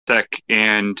InfoSec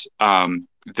and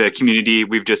the community.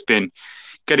 We've just been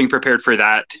getting prepared for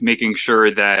that, making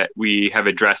sure that we have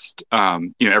addressed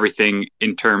everything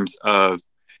in terms of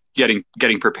getting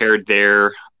prepared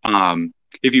there.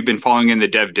 If you've been following in the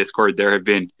dev Discord, there have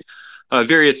been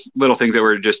various little things that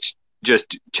we're just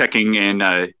checking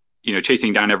and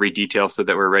chasing down every detail so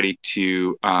that we're ready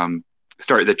to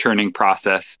start the churning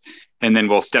process. And then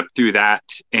we'll step through that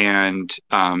and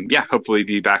hopefully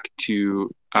be back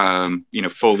to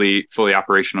fully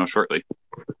operational shortly.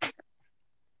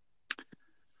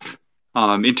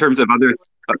 In terms of other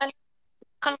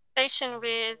conversation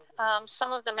with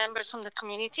some of the members from the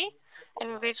community,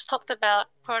 and we've talked about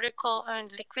protocol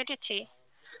and liquidity.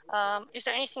 Is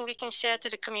there anything we can share to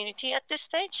the community at this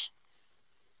stage?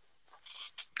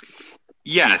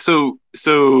 Yeah, so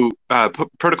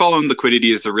protocol and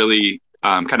liquidity is a really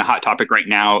kind of hot topic right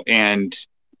now, and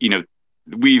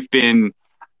we've been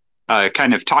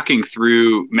kind of talking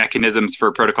through mechanisms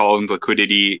for protocol and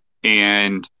liquidity,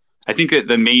 and I think that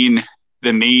the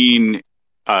main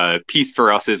piece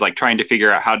for us is like trying to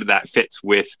figure out how that fits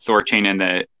with THORChain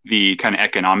and the kind of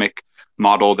economic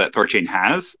model that THORChain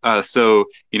has. So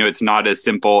it's not as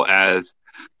simple as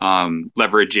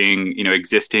leveraging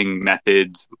existing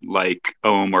methods like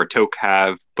Ohm or Tok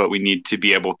have, but we need to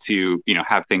be able to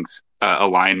have things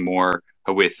align more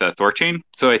with THORChain.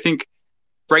 So I think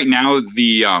right now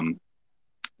the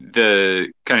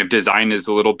kind of design is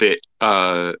a little bit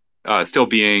still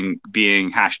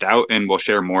being hashed out, and we'll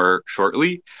share more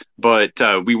shortly. But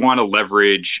we want to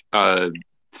leverage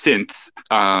synths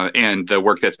and the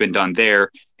work that's been done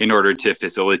there in order to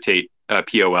facilitate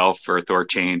POL for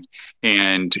THORChain,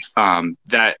 and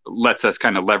that lets us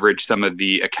kind of leverage some of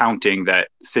the accounting that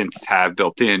synths have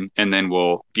built in, and then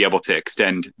we'll be able to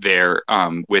extend there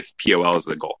with POL as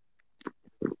the goal.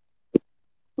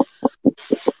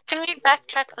 Can we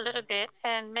backtrack a little bit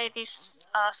and maybe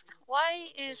ask, why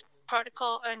is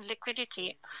protocol and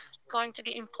liquidity going to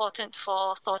be important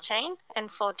for THORChain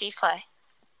and for DeFi?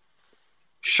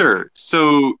 Sure.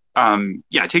 So,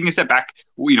 taking a step back,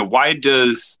 why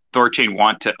does THORChain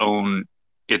want to own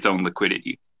its own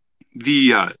liquidity?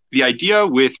 The idea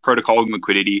with protocol and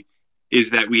liquidity is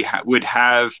that we would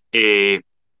have a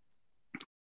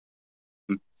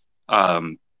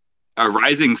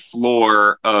rising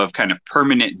floor of kind of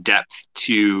permanent depth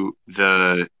to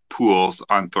the pools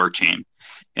on THORChain.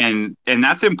 And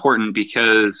that's important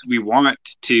because we want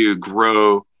to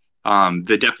grow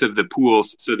the depth of the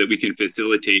pools so that we can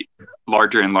facilitate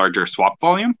larger and larger swap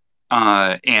volume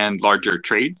and larger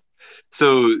trades.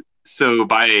 So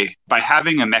by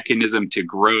having a mechanism to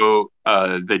grow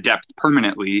the depth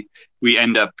permanently, we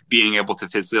end up being able to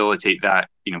facilitate that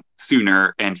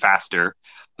sooner and faster.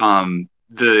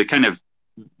 The kind of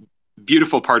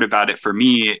beautiful part about it for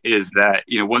me is that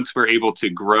once we're able to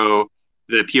grow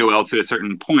the POL to a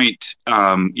certain point,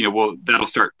 that'll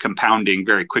start compounding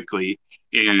very quickly,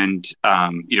 and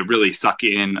really suck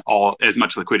in as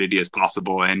much liquidity as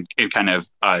possible, and kind of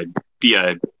be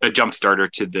a jump starter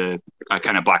to the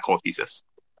kind of black hole thesis.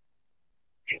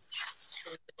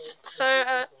 So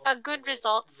a good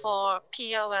result for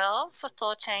POL for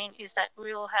THORChain is that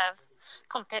we will have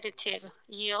competitive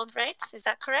yield rates. Is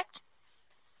that correct?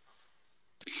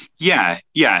 Yeah.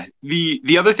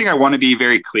 The other thing I want to be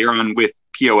very clear on with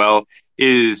POL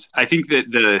is I think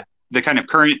that the kind of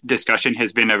current discussion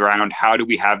has been around how do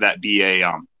we have that be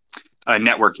a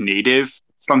network native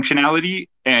functionality,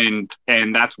 and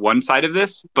that's one side of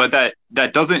this, but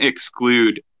that doesn't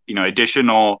exclude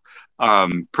additional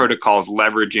protocols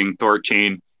leveraging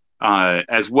THORChain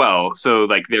as well. So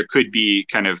like there could be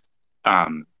kind of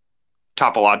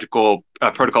topological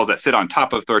protocols that sit on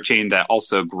top of THORChain that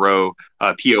also grow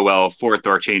POL for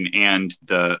THORChain and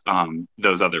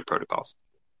those other protocols.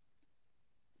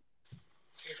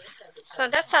 So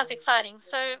that sounds exciting.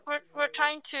 So we're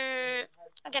trying to,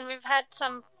 again, we've had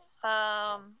some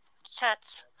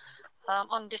chats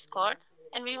on Discord,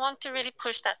 and we want to really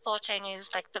push that THORChain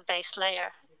is like the base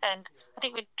layer. And I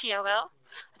think with POL,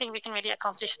 I think we can really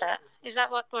accomplish that. Is that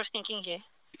what we're thinking here?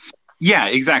 Yeah,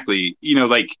 exactly.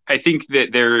 I think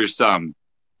that there's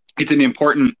it's an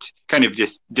important kind of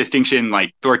distinction,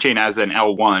 like THORChain as an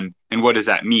L1, and what does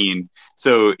that mean?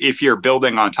 So if you're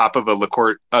building on top of a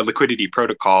liquidity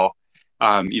protocol,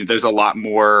 there's a lot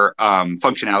more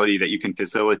functionality that you can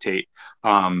facilitate.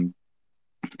 And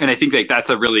I think that's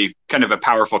a really kind of a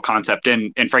powerful concept,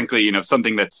 and frankly,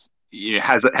 something that's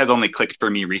has only clicked for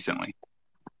me recently.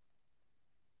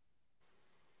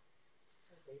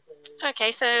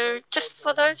 Okay, so just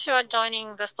for those who are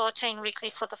joining the THORChain Weekly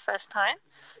for the first time,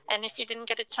 and if you didn't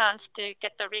get a chance to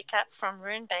get the recap from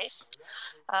Runebase,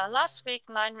 last week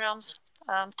 9 Realms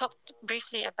talked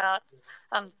briefly about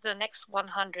the next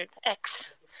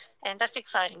 100x, and that's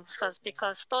exciting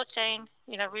because THORChain,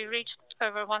 we reached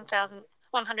over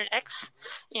 1,100x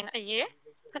in a year.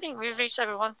 I think we've reached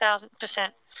over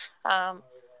 1,000%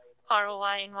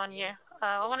 ROI in 1 year.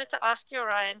 I wanted to ask you,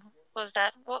 Ryan, was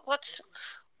that what's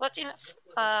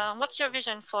your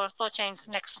vision for THORChain's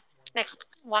next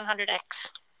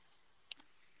 100x?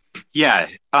 Yeah.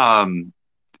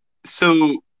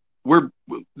 So we're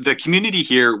the community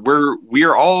here. We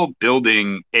are all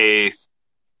building a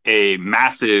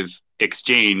massive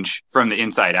exchange from the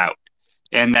inside out,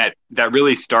 and that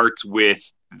really starts with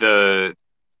the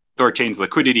THORChain's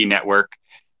liquidity network,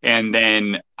 and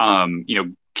then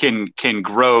can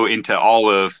grow into all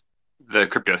of the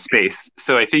crypto space.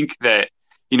 So I think that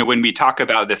when we talk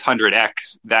about this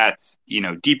 100x, that's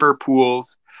deeper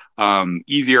pools,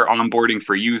 easier onboarding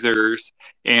for users,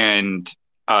 and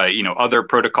other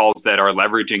protocols that are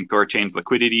leveraging THORChain's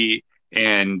liquidity,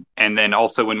 and then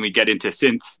also when we get into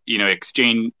synths,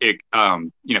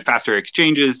 faster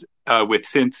exchanges with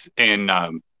synths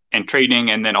and trading,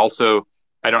 and then also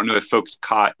I don't know if folks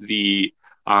caught the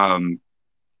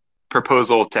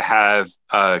proposal to have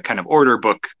a kind of order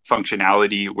book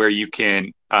functionality where you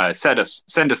can send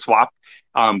a swap,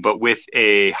 but with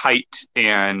a height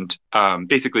and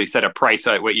basically set a price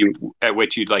at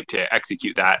which you'd like to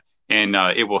execute that, and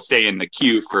it will stay in the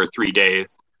queue for 3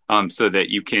 days, so that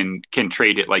you can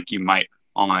trade it like you might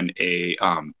on a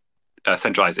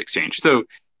centralized exchange.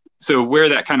 So where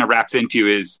that kind of wraps into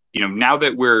is, now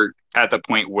that we're at the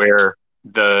point where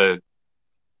the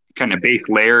kind of base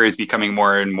layer is becoming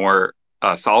more and more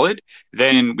solid,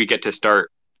 then we get to start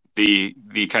the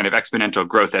kind of exponential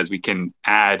growth as we can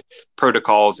add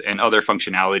protocols and other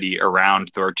functionality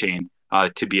around THORChain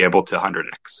to be able to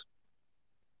 100x.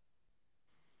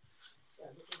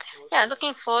 Yeah,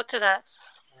 looking forward to that.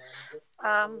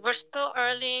 We're still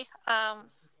early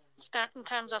in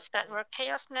terms of network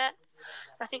ChaosNet.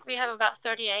 I think we have about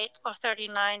 38 or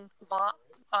 39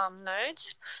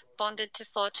 nodes bonded to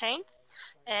THORChain.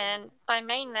 And by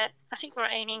mainnet, I think we're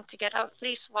aiming to get at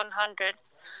least 100.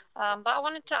 But I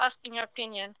wanted to ask, in your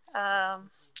opinion,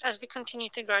 as we continue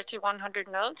to grow to 100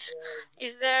 nodes,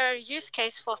 is there a use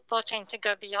case for THORChain to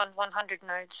go beyond 100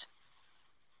 nodes?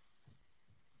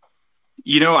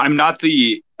 I'm not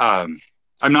the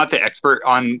expert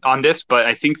on this, but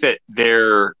I think that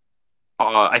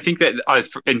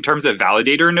in terms of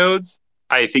validator nodes,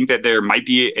 I think that there might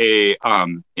be a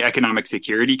economic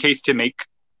security case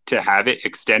to have it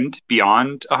extend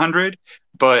beyond 100.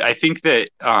 But I think that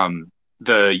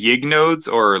the YIG nodes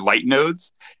or light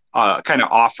nodes kind of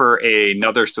offer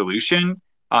another solution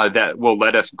that will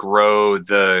let us grow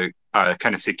the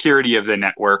kind of security of the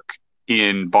network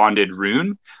in bonded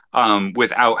Rune,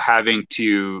 without having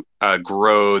to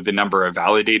grow the number of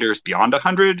validators beyond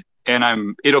 100.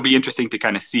 And it'll be interesting to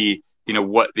kind of see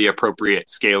what the appropriate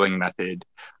scaling method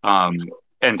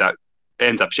ends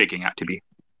up shaking out to be.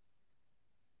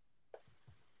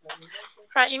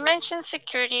 Right, you mentioned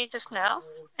security just now,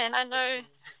 and I know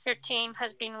your team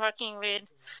has been working with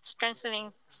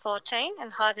strengthening THORChain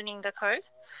and hardening the code.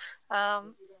 I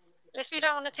guess we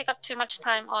don't want to take up too much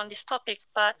time on this topic,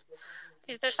 but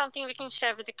is there something we can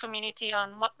share with the community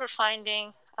on what we're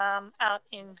finding out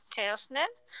in ChaosNet?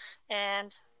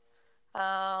 And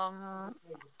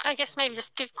I guess maybe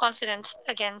just give confidence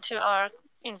again to our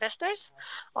investors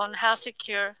on how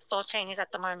secure THORChain is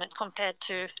at the moment compared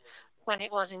to when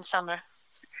it was in summer.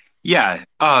 Yeah.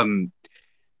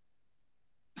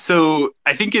 So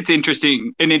I think it's an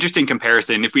interesting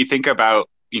comparison. If we think about,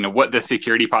 what the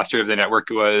security posture of the network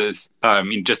was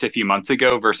just a few months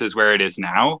ago versus where it is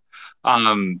now,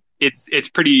 it's a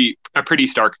pretty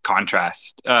stark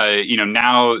contrast.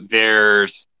 Now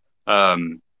there's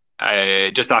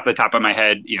just off the top of my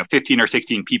head, 15 or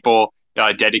 16 people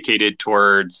dedicated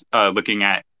towards looking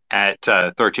at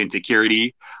THORChain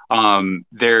security.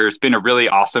 There's been a really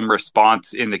awesome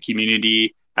response in the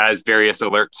community as various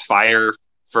alerts fire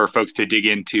for folks to dig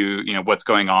into, what's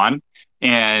going on.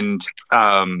 And,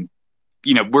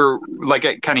 we're like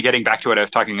kind of getting back to what I was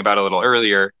talking about a little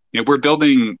earlier. We're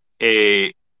building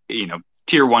a,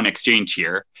 tier one exchange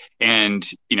here. And,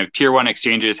 tier one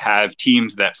exchanges have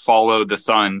teams that follow the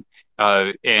sun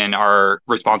and are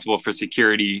responsible for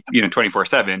security,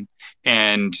 24/7.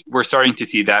 And we're starting to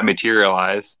see that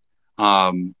materialize.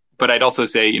 But I'd also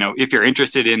say, if you're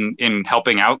interested in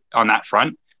helping out on that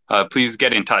front, please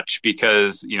get in touch,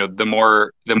 because the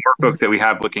more folks that we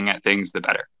have looking at things, the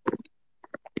better.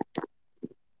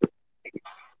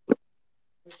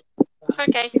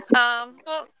 Okay. Well,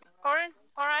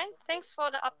 All right, thanks for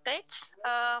the updates.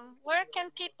 Where can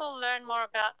people learn more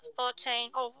about THORChain,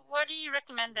 or where do you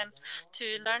recommend them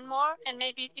to learn more? And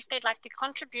maybe if they'd like to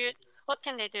contribute, what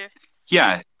can they do?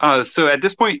 Yeah. So at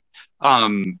this point,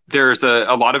 there's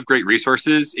a lot of great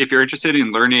resources. If you're interested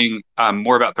in learning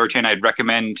more about THORChain, I'd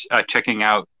recommend checking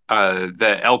out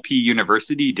the LP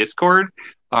University Discord.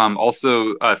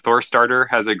 Also, Thor Starter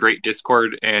has a great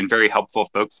Discord and very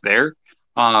helpful folks there.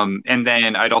 And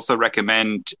then I'd also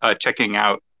recommend checking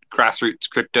out Grassroots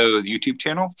Crypto's YouTube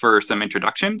channel for some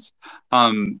introductions.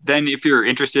 Then, if you're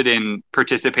interested in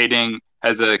participating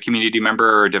as a community member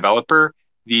or a developer,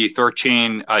 the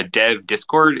THORChain Dev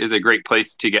Discord is a great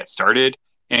place to get started.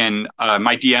 And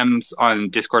my DMs on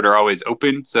Discord are always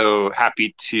open, so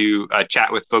happy to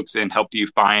chat with folks and help you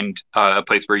find a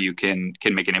place where you can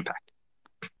make an impact.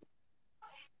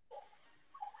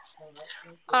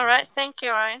 All right, thank you,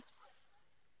 Ryan.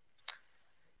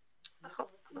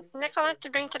 Next, I wanted to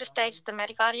bring to the stage the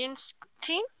MetaGuardians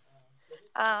team.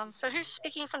 So who's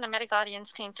speaking from the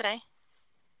MetaGuardians team today?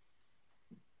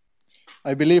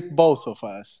 I believe both of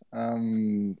us.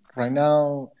 Right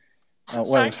now,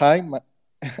 hi.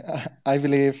 I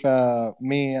believe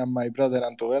me and my brother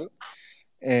Antubel.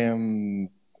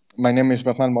 My name is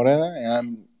Bernal Moreda, and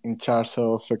I'm in charge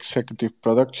of executive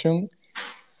production.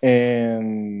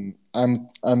 And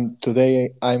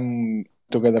today I'm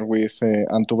together with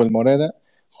Antubel Moreda,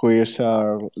 who is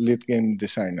our lead game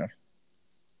designer.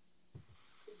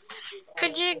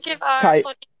 Could you give our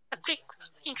audience a quick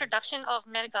introduction of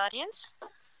MetaGuardians?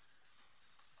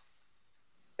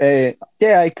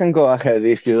 Yeah, I can go ahead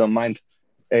if you don't mind.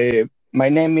 My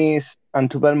name is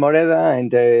Antubel Moreda. I'm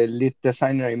the lead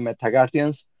designer in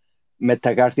MetaGuardians.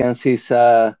 MetaGuardians is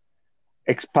a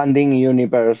expanding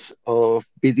universe of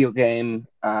video game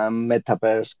and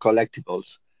metaverse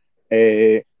collectibles.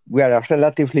 We are a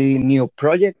relatively new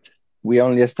project. We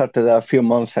only started a few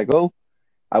months ago.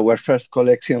 Our first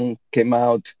collection came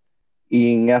out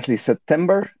in early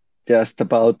September, just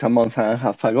about a month and a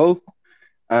half ago.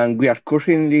 And we are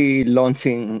currently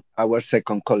launching our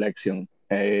second collection,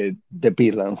 the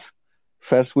Villains.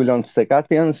 First, we launched the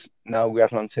Guardians. Now we are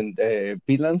launching the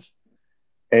Villains.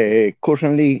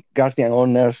 Currently, Guardian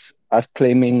owners are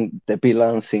claiming the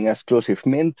Villains in exclusive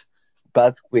mint,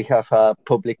 but we have a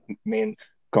public mint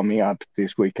coming up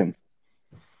this weekend.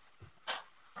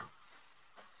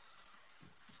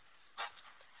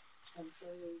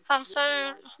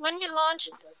 So when you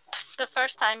launched the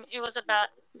first time, it was about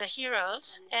the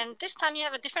heroes, and this time you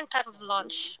have a different type of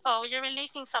launch. Oh, you're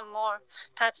releasing some more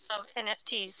types of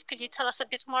NFTs. Could you tell us a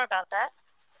bit more about that?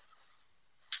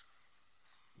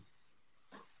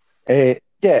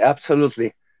 Yeah,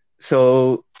 absolutely.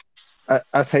 So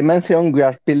as I mentioned, we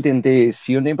are building this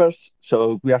universe.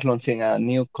 So we are launching a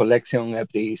new collection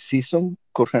every season.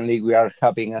 Currently, we are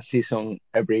having a season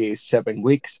every 7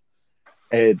 weeks.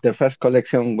 The first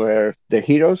collection were the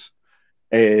heroes.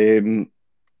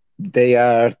 They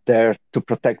are there to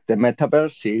protect the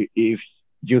metaverse. If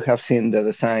you have seen the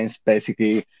designs,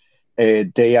 basically,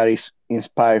 they are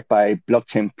inspired by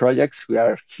blockchain projects. We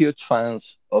are huge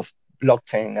fans of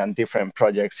blockchain and different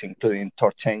projects, including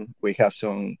THORChain. We have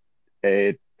some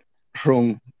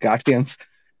Rune Guardians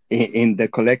in the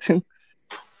collection.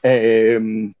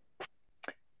 And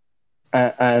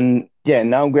yeah,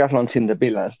 now we are launching the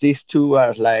Villains. These two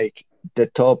are like the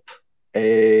top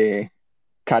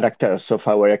characters of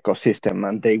our ecosystem,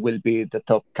 and they will be the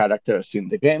top characters in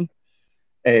the game.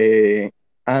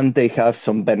 And they have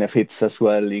some benefits as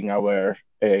well in our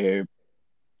in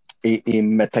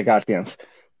MetaGuardians.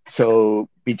 So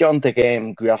beyond the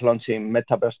game, we are launching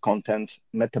metaverse content,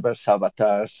 metaverse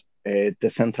avatars,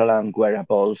 Decentraland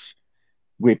wearables.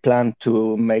 We plan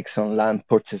to make some land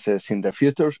purchases in the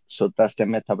future. So that's the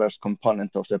metaverse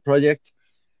component of the project.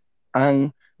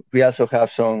 And we also have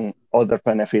some other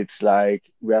benefits,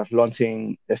 like we are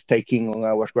launching staking on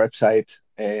our website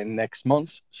next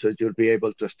month. So you'll be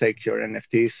able to stake your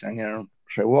NFTs and earn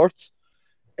rewards.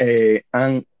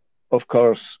 And of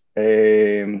course,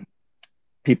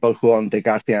 people who own the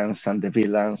Guardians and the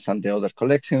Villains and the other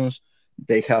collections,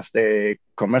 they have the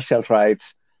commercial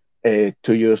rights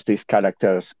to use these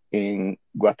characters in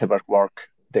whatever work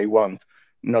they want.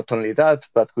 Not only that,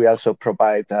 but we also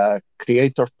provide a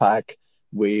creator pack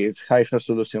with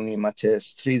high-resolution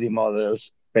images, 3D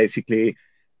models, basically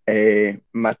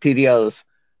materials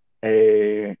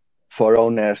for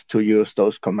owners to use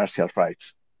those commercial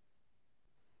rights.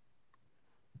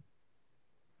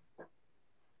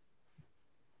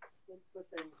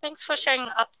 Thanks for sharing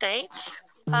the updates.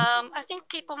 I think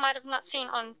people might have not seen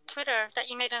on Twitter that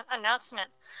you made an announcement.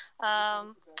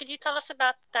 Could you tell us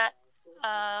about that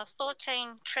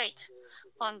THORChain trait?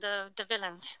 on the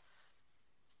villains.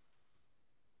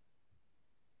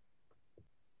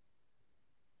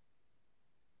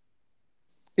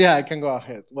 Yeah, I can go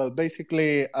ahead. Well,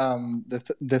 basically, the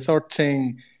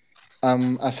THORChain,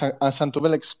 as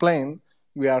Antubel explained,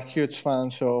 we are huge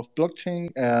fans of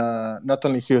blockchain. Not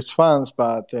only huge fans,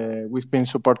 but we've been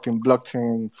supporting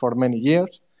blockchain for many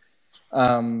years.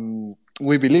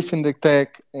 We believe in the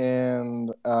tech,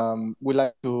 and we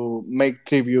like to make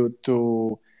tribute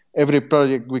to every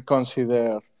project we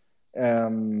consider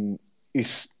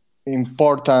is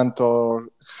important or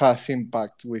has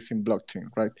impact within blockchain,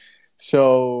 right?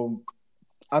 So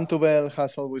Antubel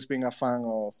has always been a fan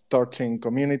of THORChain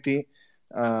community.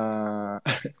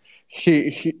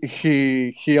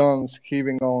 He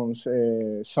even owns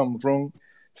some room,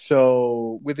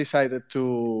 so we decided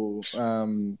to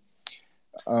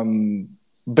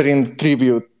bring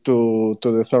tribute to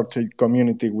the THORChain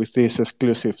community with this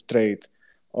exclusive trade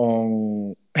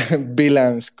on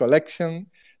Villains collection.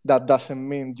 That doesn't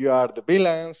mean you are the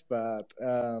villains, but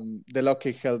the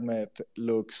Loki helmet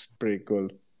looks pretty cool.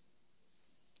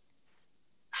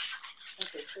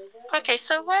 Okay,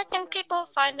 so where can people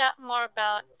find out more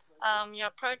about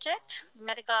your project,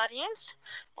 MetaGuardians,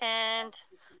 and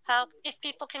how, if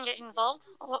people can get involved,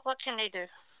 what can they do?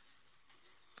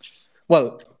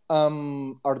 Well,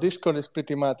 our Discord is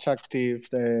pretty much active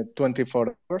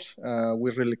 24 hours.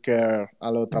 We really care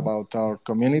a lot about our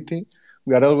community.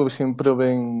 We are always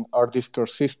improving our Discord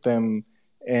system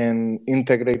and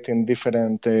integrating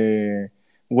different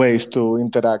ways to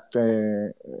interact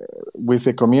with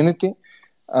the community.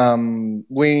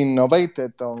 We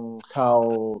innovated on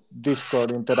how Discord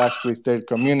interacts with their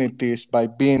communities by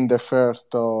being the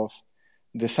first of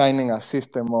designing a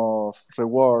system of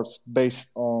rewards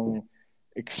based on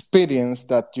experience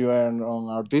that you earn on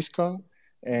our Discord,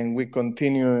 and we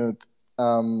continued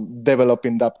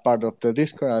developing that part of the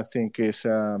Discord. I think is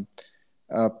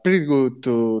pretty good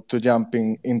to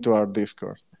jumping into our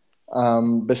Discord.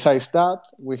 Besides that,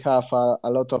 we have a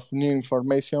lot of new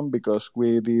information because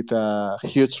we did a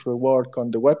huge rework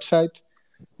on the website.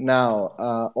 Now,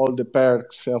 all the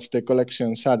perks of the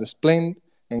collections are explained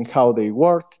and how they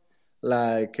work.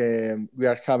 Like we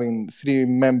are having 3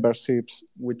 memberships,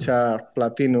 which are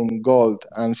Platinum, Gold,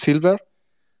 and Silver.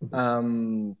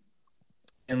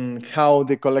 And how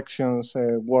the collections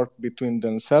work between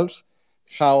themselves.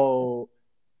 How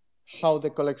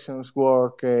the collections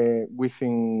work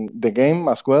within the game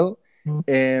as well.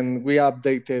 And we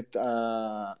updated,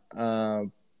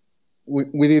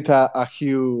 we did a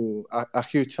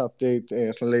huge update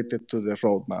related to the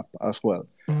roadmap as well.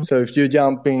 So if you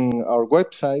jump in our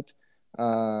website,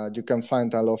 you can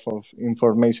find a lot of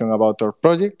information about our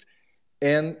project.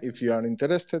 And if you are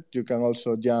interested, you can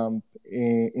also jump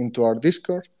into our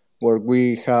Discord, where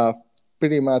we have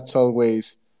pretty much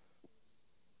almost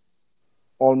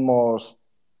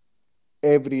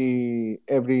every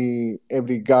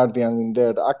guardian in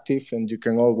there active, and you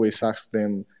can always ask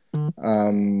them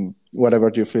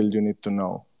whatever you feel you need to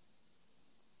know.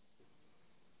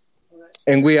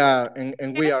 And we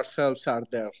ourselves are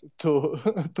there to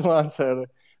answer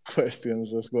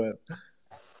questions as well.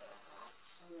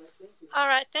 All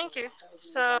right, thank you.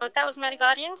 So that was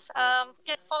MetaGuardians.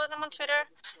 Follow them on Twitter,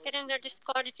 get in their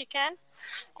Discord if you can.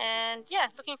 And yeah,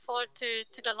 looking forward to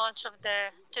the launch of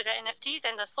their NFTs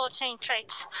and the THORChain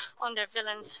traits on their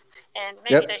villains and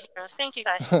maybe their heroes. Thank you,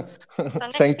 guys. So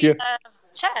next Thank you.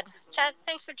 Chad. Chad,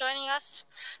 thanks for joining us.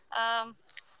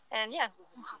 And yeah,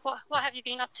 what have you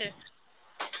been up to?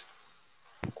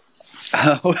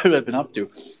 What have I been up to?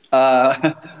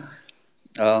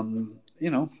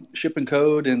 Shipping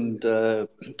code and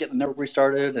getting the network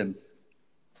restarted. And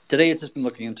today it's just been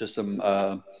looking into some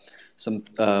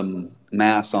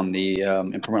math on the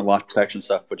impermanent lock protection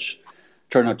stuff, which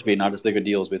turned out to be not as big a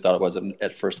deal as we thought it was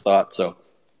at first thought. So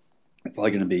I'm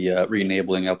probably going to be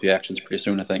re-enabling LP actions pretty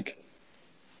soon, I think.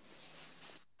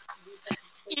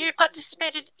 You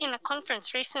participated in a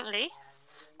conference recently.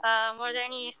 Were there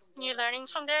any new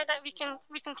learnings from there that we can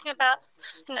think about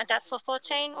and adapt for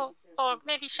THORChain, or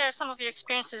maybe share some of your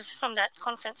experiences from that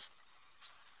conference?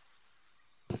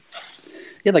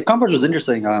 Yeah, the conference was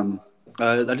interesting. I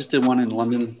just did one in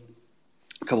London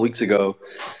a couple weeks ago,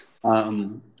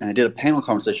 and I did a panel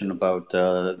conversation about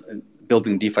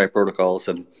building DeFi protocols,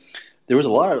 and there was a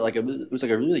lot of it was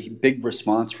a really big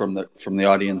response from the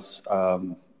audience,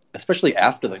 especially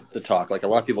after the talk. Like a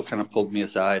lot of people kind of pulled me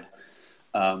aside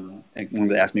and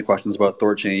wanted to ask me questions about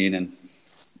THORChain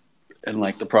and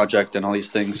like the project and all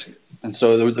these things. And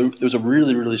so there was a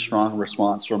really, really strong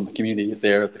response from the community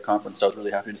there at the conference. I was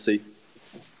really happy to see.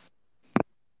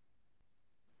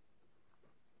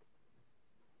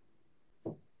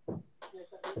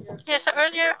 Yeah, so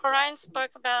earlier Orion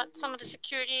spoke about some of the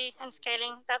security and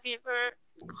scaling that we were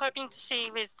hoping to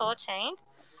see with THORChain.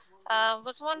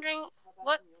 Was wondering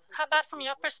how about from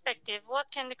your perspective, what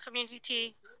can the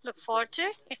community look forward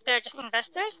to if they're just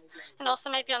investors, and also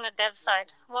maybe on the dev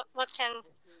side, what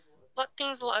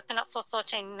things will open up for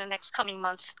THORChain in the next coming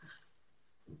months?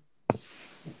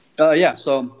 Yeah,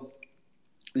 so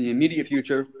the immediate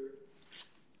future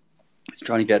is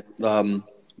trying to get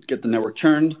the network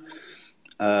churned.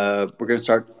 We're going to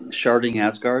start sharding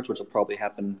Asgards, which will probably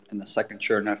happen in the second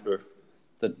churn after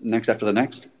the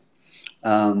next.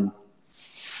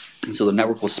 So the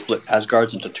network will split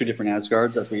Asgards into two different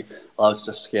Asgards as we allow us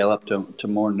to scale up to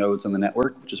more nodes on the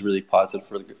network, which is really positive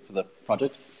for the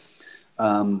project.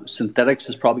 Synthetics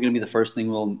is probably going to be the first thing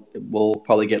we'll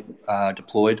probably get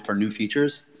deployed for new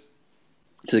features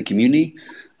to the community.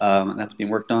 That's being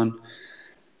worked on.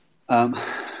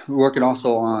 We're working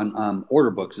also on order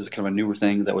books. Is kind of a newer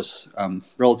thing that was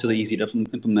relatively easy to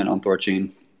implement on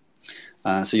THORChain.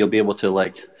 So you'll be able to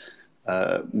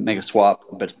make a swap,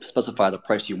 but specify the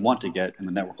price you want to get, and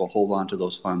the network will hold on to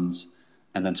those funds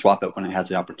and then swap it when it has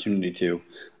the opportunity to.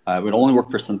 It would only work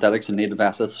for synthetics and native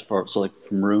assets, so like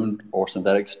from Rune or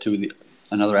synthetics to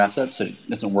another asset. So it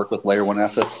doesn't work with layer 1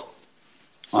 assets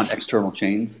on external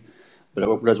chains, but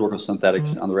it does work with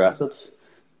synthetics and other assets.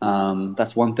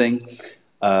 That's one thing.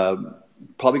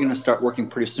 Probably going to start working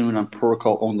pretty soon on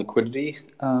protocol-owned liquidity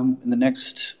in the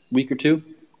next week or two.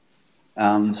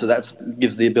 So that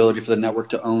gives the ability for the network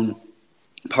to own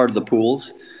part of the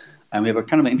pools. And we have a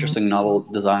kind of an interesting novel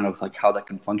design of how that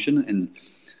can function. And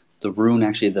the Rune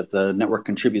actually that the network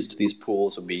contributes to these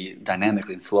pools will be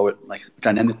dynamically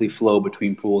flow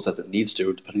between pools as it needs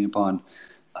to, depending upon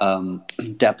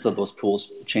depth of those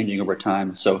pools changing over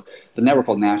time. So the network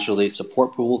will naturally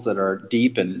support pools that are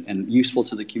deep and useful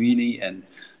to the community, and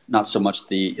not so much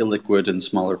the illiquid and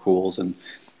smaller pools. And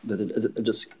it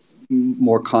just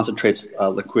more concentrates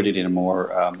liquidity in a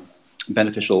more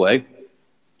beneficial way,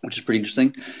 which is pretty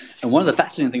interesting. And one of the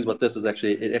fascinating things about this is it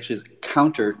actually is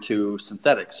counter to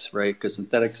synthetics, right? Because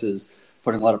synthetics is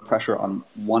putting a lot of pressure on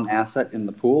one asset in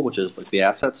the pool, which is the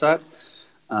asset side.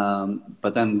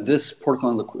 But then this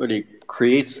protocol on liquidity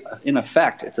creates, in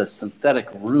effect, it's a synthetic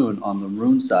Rune on the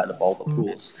Rune side of all the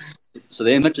pools. So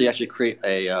they eventually actually create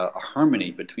a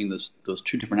harmony between those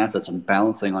two different assets and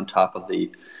balancing on top of the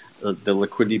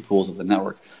liquidity pools of the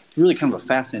network. It's really kind of a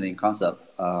fascinating concept.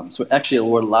 So actually it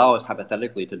would allow us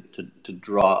hypothetically to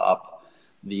draw up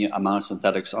the amount of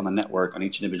synthetics on the network on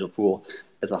each individual pool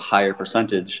as a higher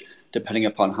percentage, depending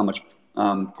upon how much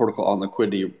protocol on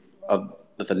liquidity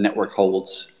that the network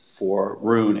holds for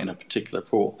Rune in a particular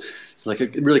pool. So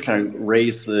it really kind of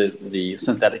raised the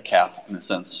synthetic cap in a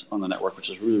sense on the network,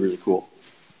 which is really, really cool.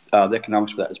 The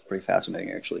economics for that is pretty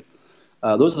fascinating, actually.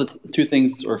 Those are the two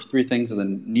things or three things in the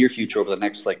near future over the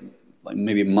next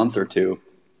maybe a month or two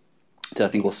that I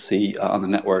think we'll see on the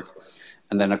network.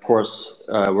 And then, of course,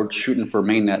 we're shooting for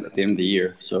mainnet at the end of the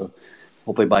year. So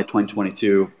hopefully by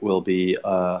 2022, we'll be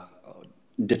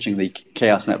ditching the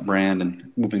ChaosNet brand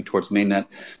and moving towards mainnet.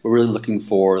 We're really looking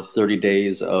for 30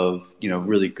 days of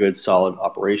really good, solid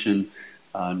operation,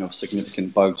 no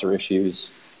significant bugs or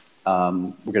issues.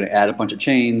 We're going to add a bunch of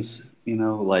chains,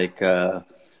 like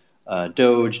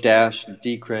Doge, Dash,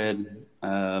 Decred,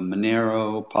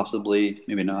 Monero, possibly,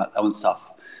 maybe not. That one's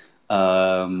tough.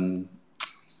 Zcash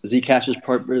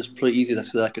is pretty easy.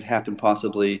 That could happen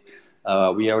possibly.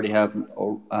 We already have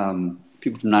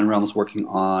people from Nine Realms working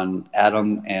on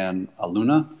Atom and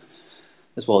Luna,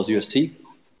 as well as UST.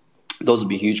 Those would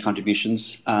be huge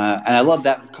contributions. And I love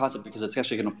that concept because it's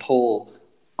actually going to pull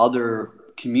other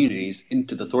communities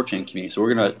into the THORChain community. So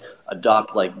we're going to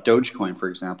adopt Dogecoin, for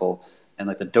example, and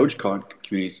the Dogecoin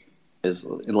community is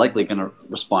likely going to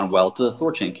respond well to the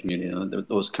THORChain community. And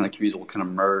those kind of communities will kind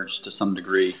of merge to some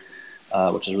degree,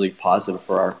 which is really positive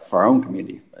for our own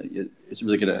community. It's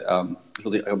really going to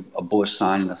really a bullish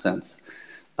sign in a sense.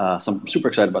 So I'm super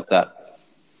excited about that.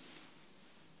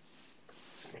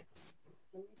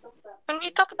 When we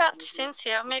talk about stints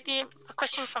here, maybe a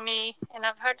question for me, and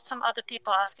I've heard some other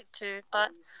people ask it too,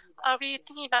 but are we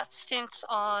thinking about stints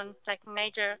on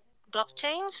major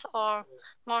blockchains, or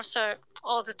more so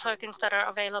all the tokens that are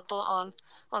available on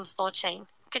THORChain?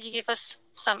 Could you give us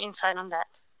some insight on that?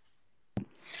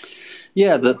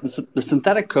 Yeah, the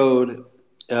synthetic code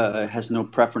has no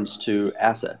preference to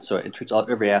assets, so it treats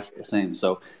every asset the same.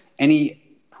 So any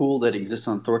pool that exists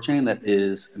on THORChain that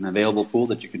is an available pool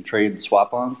that you can trade and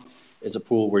swap on is a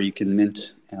pool where you can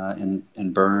mint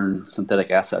and burn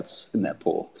synthetic assets in that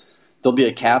pool. There'll be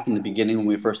a cap in the beginning when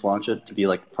we first launch it to be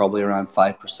probably around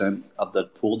 5% of the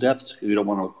pool depth. We don't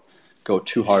want go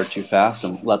too hard too fast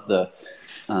and let a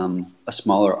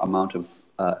smaller amount of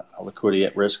liquidity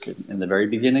at risk in the very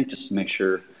beginning, just to make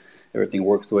sure everything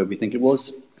works the way we think it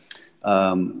was.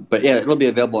 But yeah, it'll be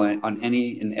available on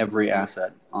any and every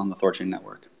asset on the THORChain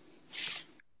network.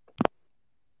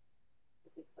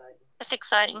 That's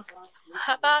exciting.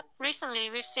 How about recently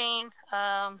we've seen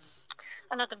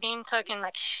another meme token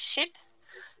like SHIB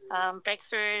break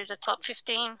through the top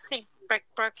 15. I think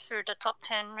broke through the top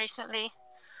 10 recently.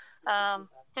 I'm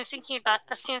thinking about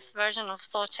a synth version of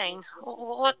THORChain.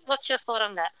 What's your thought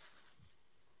on that?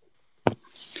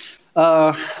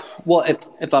 Well,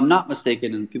 if I'm not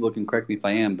mistaken, and people can correct me if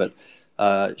I am, but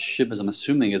SHIB, as I'm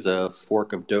assuming, is a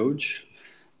fork of Doge.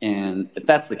 And if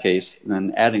that's the case,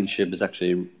 then adding SHIB is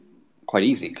actually quite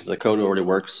easy because the code already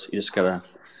works. You just gotta,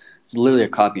 it's literally a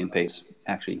copy and paste.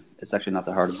 Actually, it's actually not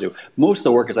that hard to do. Most of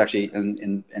the work is actually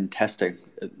in testing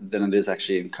than it is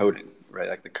actually in coding, right?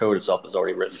 Like the code itself is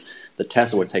already written. The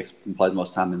test is what takes probably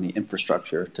most time in the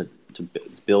infrastructure to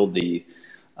build the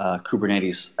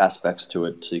Kubernetes aspects to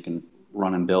it, so you can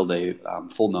run and build a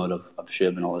full node of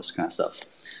SHIB and all this kind of stuff.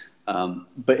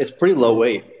 But it's pretty low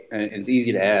weight and it's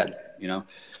easy to add.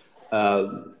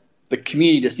 The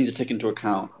community just needs to take into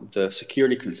account the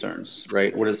security concerns,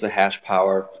 right? What is the hash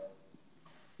power?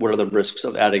 What are the risks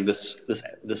of adding this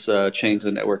chain to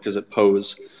the network? Does it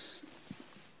pose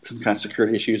some kind of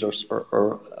security issues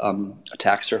or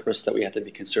attack surface that we have to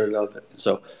be considerate of?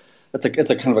 So it's a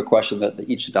kind of a question that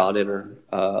each validator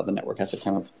of the network has to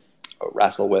kind of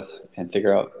wrestle with and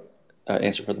figure out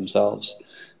answer for themselves.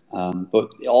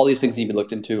 But all these things need to be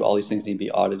looked into. All these things need to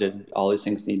be audited. All these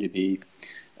things need to be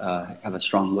have a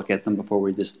strong look at them before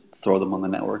we just throw them on the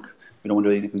network. We don't want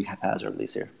to do anything haphazardly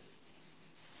here.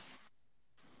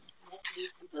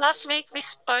 Last week we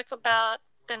spoke about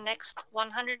the next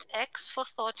 100x for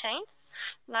THORChain.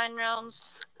 Nine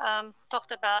Realms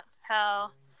talked about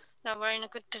how we're in a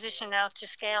good position now to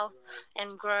scale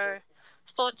and grow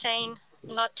THORChain,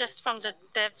 not just from the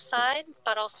dev side,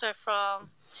 but also from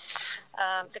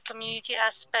the community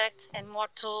aspect and more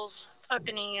tools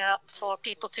opening up for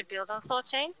people to build on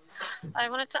THORChain. I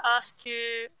wanted to ask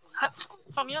you,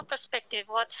 from your perspective,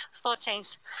 what's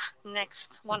THORChain's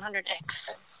next 100x?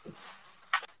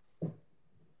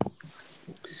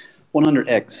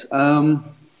 100x.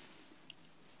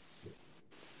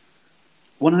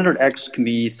 100x can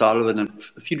be thought of in a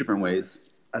few different ways.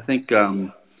 I think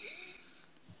you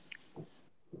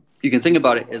can think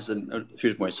about it as a few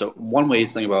different ways. So one way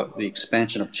is think about the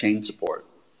expansion of chain support.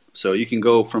 So you can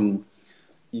go from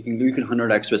you can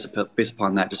 100x based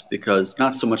upon that, just because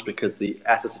not so much because the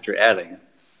assets that you're adding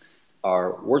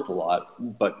are worth a lot,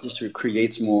 but just it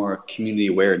creates more community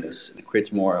awareness and it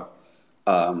creates more.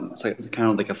 It's kind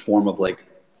of like a form of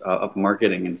of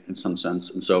marketing in some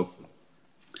sense, and so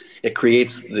it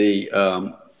creates the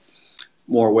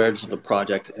more awareness of the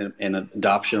project and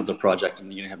adoption of the project,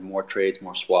 and you're gonna have more trades,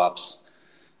 more swaps,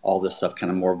 all this stuff,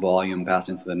 kind of more volume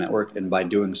passing through the network, and by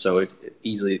doing so, it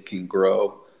easily can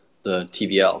grow the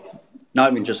TVL.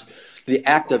 Not even just the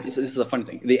act of this is a funny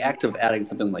thing. The act of adding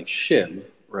something like SHIB,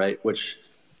 right, which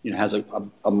has a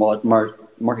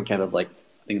market cap of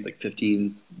things like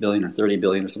 15 billion or 30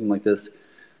 billion or something like this.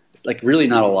 It's really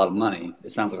not a lot of money.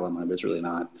 It sounds like a lot of money, but it's really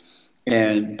not.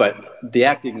 But the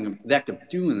act of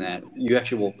doing that, you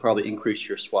actually will probably increase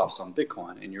your swaps on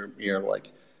Bitcoin and your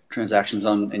transactions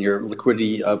on and your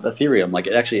liquidity of Ethereum.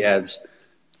 It actually adds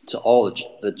to all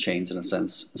the chains in a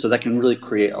sense. So that can really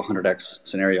create a 100x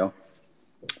scenario.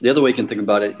 The other way you can think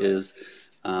about it is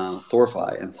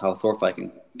THORFi and how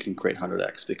THORFi can create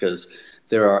 100x, because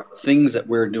there are things that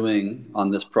we're doing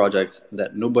on this project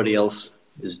that nobody else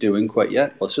is doing quite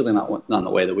yet. Well, certainly not in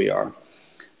the way that we are,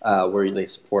 where they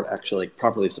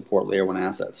properly support layer 1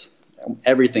 assets.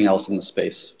 Everything else in the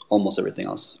space, almost everything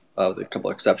else, with a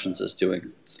couple of exceptions, is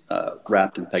doing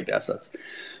wrapped and pegged assets.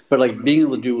 But being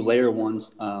able to do layer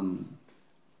 1's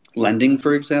lending,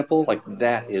 for example,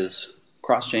 that is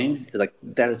cross-chain.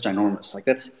 That is ginormous.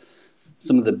 That's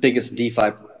some of the biggest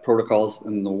DeFi protocols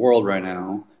in the world right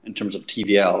now in terms of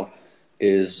TVL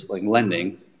is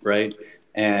lending, right?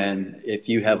 And if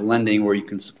you have lending where you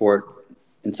can support,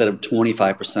 instead of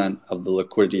 25% of the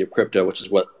liquidity of crypto, which is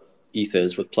what ETH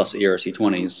is with plus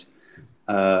ERC20s,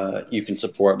 you can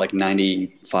support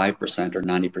 95% or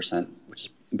 90%, which is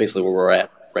basically where we're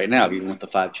at right now, even with the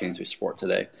 5 chains we support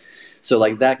today. So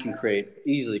that can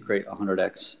easily create a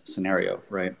 100x scenario,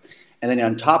 right? And then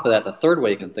on top of that, the third way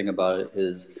you can think about it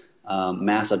is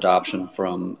mass adoption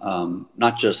from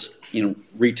not just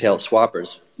retail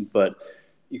swappers, but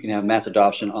you can have mass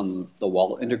adoption on the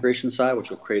wallet integration side, which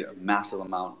will create a massive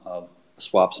amount of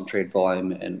swaps and trade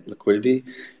volume and liquidity.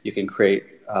 You can create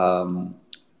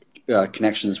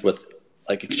connections with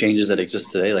like exchanges that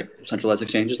exist today, like centralized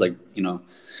exchanges, like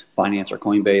Binance or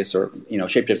Coinbase, or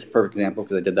Shapeshift's a perfect example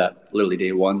because I did that literally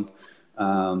day one,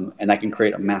 and that can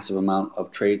create a massive amount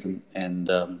of trades and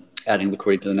adding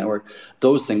liquidity to the network.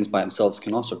 Those things by themselves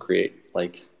can also create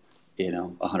like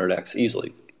 100x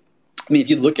easily. I mean, if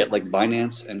you look at like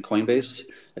Binance and Coinbase,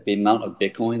 like the amount of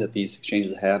Bitcoin that these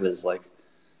exchanges have is like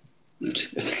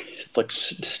it's like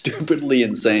stupidly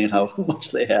insane how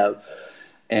much they have,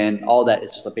 and all that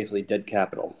is just like basically dead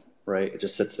capital, right? It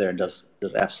just sits there and does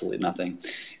absolutely nothing.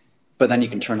 But then you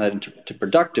can turn that into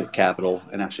productive capital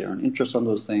and actually earn interest on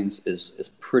those things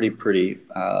is pretty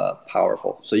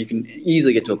powerful. So you can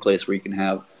easily get to a place where you can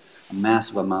have a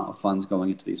massive amount of funds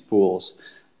going into these pools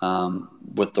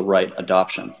with the right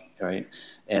adoption, right?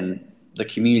 And the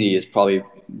community is probably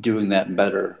doing that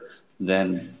better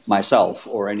than myself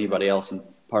or anybody else in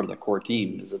part of the core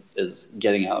team is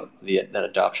getting out that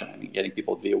adoption. I mean, getting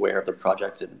people to be aware of the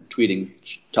project and tweeting,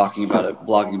 talking about it,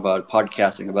 blogging about it,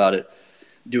 podcasting about it,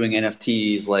 doing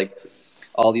NFTs, like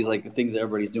all these like things that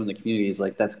everybody's doing in the community is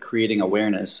like that's creating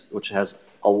awareness, which has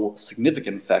a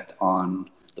significant effect on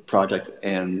the project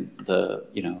and the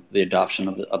the adoption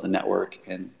of the network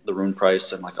and the rune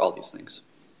price and like all these things.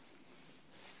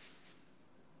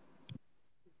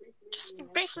 Just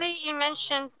briefly, you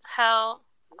mentioned how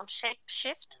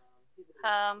Shapeshift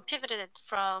pivoted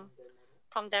from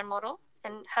their model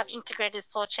and have integrated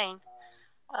THORChain.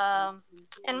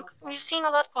 And we've seen a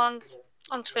lot on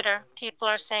Twitter. People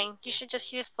are saying you should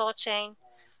just use THORChain.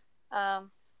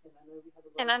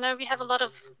 And I know we have a lot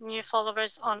of new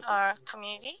followers on our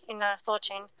community in our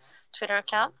THORChain Twitter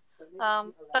account.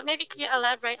 But maybe could you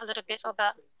elaborate a little bit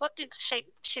about what did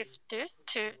Shapeshift do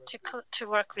to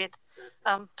work with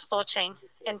THORChain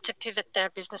and to pivot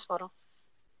their business model?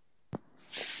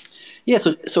 Yeah,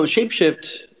 so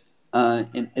Shapeshift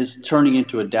is turning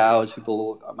into a DAO, as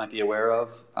people might be aware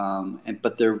of,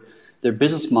 but their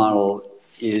business model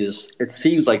is, it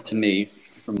seems like to me,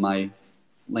 from my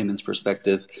layman's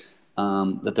perspective,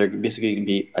 that they're basically going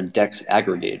to be a DEX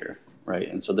aggregator, right?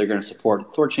 And so they're going to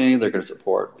support THORChain, they're going to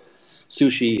support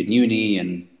Sushi and Uni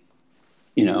and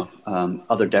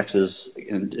other DEXs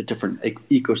in different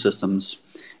ecosystems,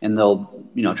 and they'll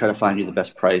try to find you the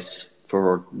best price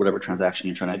for whatever transaction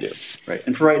you're trying to do, right?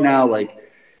 And for right now,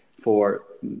 like for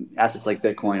assets like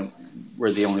Bitcoin,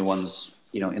 we're the only ones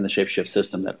in the Shapeshift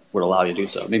system that would allow you to do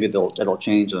so. Maybe that'll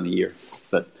change in a year,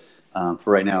 but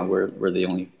for right now, we're the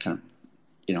only kind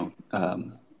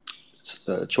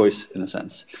of choice in a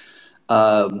sense.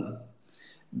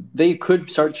 They could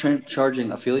start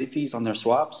charging affiliate fees on their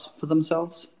swaps for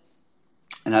themselves,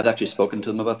 and I've actually spoken to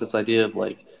them about this idea of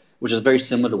like, which is very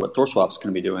similar to what THORSwap's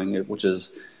going to be doing, which is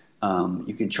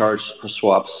you can charge for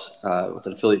swaps with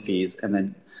affiliate fees, and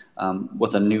then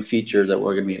with a new feature that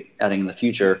we're going to be adding in the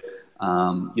future,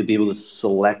 you'll be able to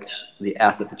select the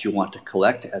asset that you want to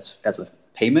collect as a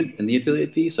payment in the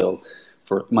affiliate fee. So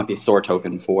it might be Thor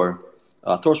token for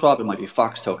THORSwap, it might be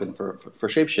Fox token for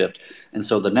Shapeshift, and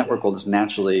so the network will just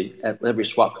naturally, at every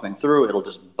swap coming through, it'll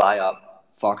just buy up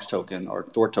Fox token or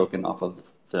Thor token out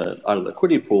of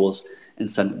liquidity pools and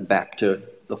send it back to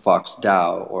the Fox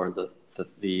DAO or the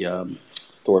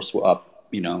THORSwap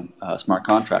smart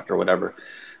contract or whatever,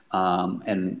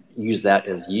 and use that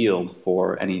as yield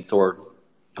for any Thor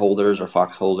holders or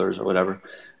Fox holders or whatever.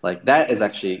 Like that is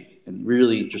actually a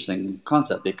really interesting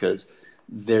concept because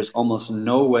there's almost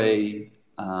no way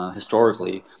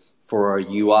historically for a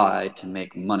UI to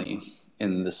make money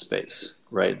in this space,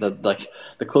 right? The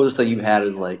closest thing you had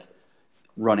is like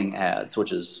running ads,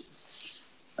 which is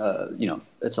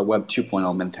it's a Web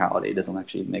 2.0 mentality. It doesn't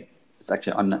actually it's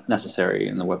actually unnecessary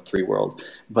in the Web 3 world.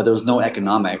 But there was no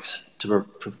economics to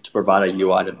provide a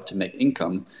UI to make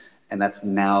income, and that's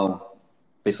now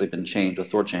basically been changed with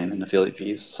THORChain and affiliate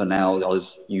fees. So now all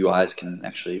these UIs can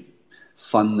actually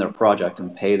fund their project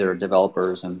and pay their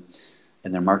developers and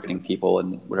their marketing people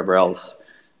and whatever else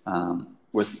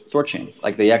with THORChain.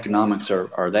 Like the economics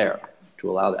are there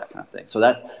to allow that kind of thing. So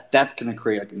that's going to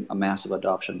create a massive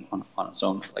adoption on its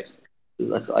own. Like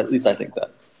at least I think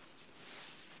that.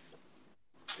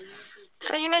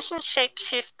 So you mentioned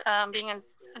Shapeshift being a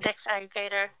DEX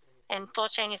aggregator, and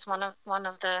THORChain is one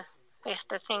of the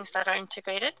things that are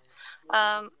integrated.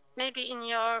 Maybe in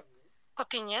your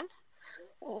opinion,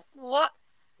 what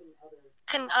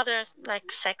can others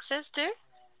like sexes do?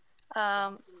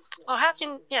 Or how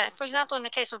can, for example, in the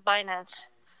case of Binance,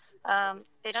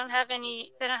 they don't have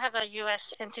a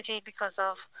US entity because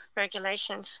of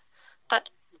regulations,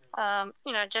 but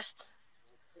just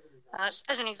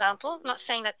as an example, not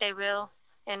saying that they will,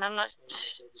 and I'm not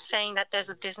saying that there's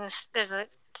a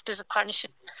there's a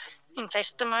partnership in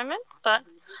place at the moment. But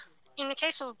in the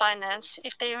case of Binance,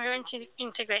 if they were going to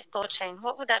integrate THORChain,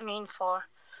 what would that mean for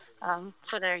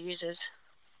their users?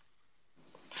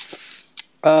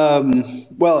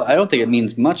 Well, I don't think it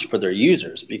means much for their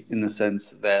users in the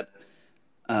sense that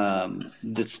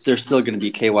they're still going to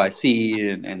be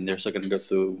KYC and they're still going to go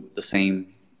through the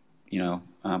same,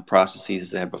 processes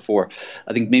as they had before.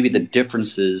 I think maybe the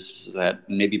difference is that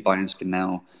maybe Binance can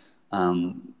now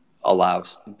allow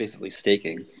basically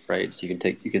staking, right? So you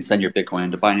can send your Bitcoin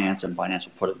into Binance, and Binance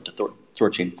will put it into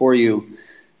THORChain for you,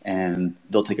 and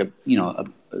they'll take a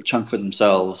chunk for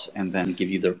themselves and then give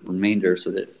you the remainder,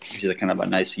 so that gives you kind of a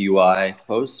nice UI, I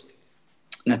suppose.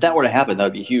 And if that were to happen, that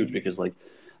would be huge, because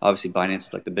obviously Binance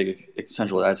is like the biggest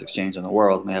centralized exchange in the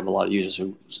world, and they have a lot of users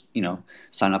who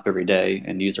sign up every day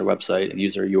and use their website and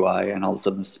use their UI, and all of a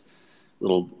sudden this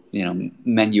little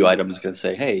menu item is going to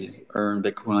say, hey, earn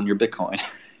Bitcoin on your Bitcoin.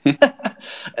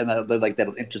 And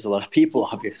that'll interest a lot of people,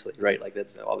 obviously, right? Like,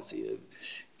 that's obviously an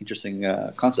interesting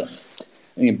concept.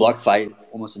 I mean, BlockFi,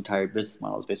 almost entire business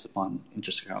model is based upon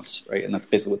interest accounts, right? And that's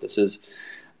basically what this is.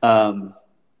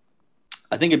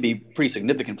 I think it'd be pretty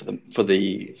significant for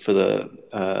the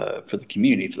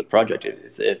community, for the project,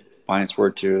 if Binance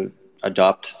were to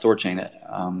adopt THORChain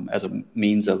as a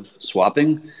means of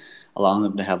swapping, allowing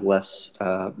them to have less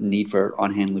need for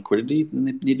on-hand liquidity than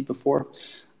they needed before,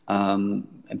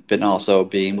 but also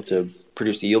being able to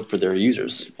produce yield for their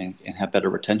users and have better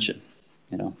retention.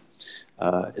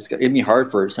 It's going to be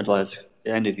hard for centralized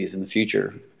entities in the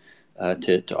future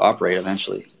to operate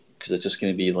eventually, because it's just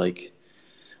going to be like,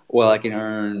 well, I can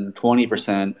earn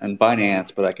 20% on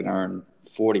Binance, but I can earn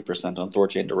 40% on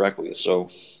THORChain directly. So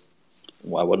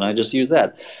why wouldn't I just use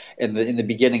that? And in the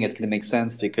beginning, it's going to make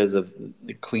sense because of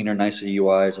the cleaner, nicer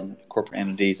UIs and corporate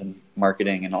entities and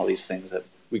marketing and all these things that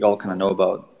we all kind of know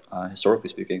about, historically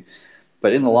speaking.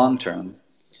 But in the long term,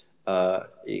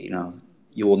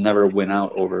 you will never win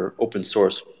out over open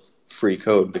source free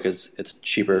code, because it's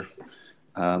cheaper,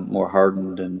 more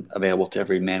hardened, and available to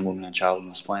every man, woman, and child on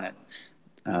this planet.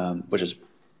 Which is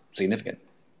significant.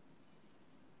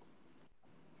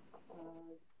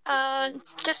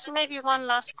 Just maybe one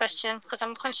last question, because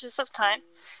I'm conscious of time.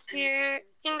 In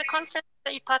the conference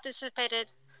that you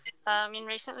participated in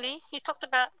recently, you talked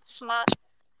about smart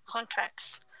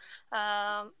contracts.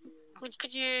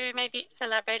 Could you maybe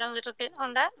elaborate a little bit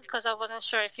on that? Because I wasn't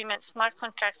sure if you meant smart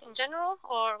contracts in general,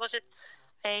 or was it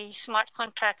a smart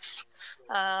contracts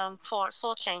for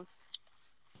THORChain?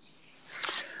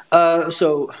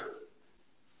 So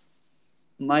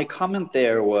my comment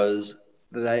there was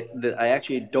that I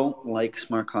actually don't like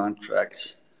smart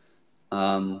contracts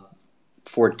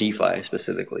for DeFi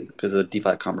specifically, because of the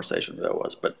DeFi conversation that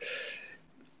was. But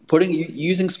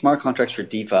using smart contracts for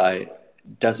DeFi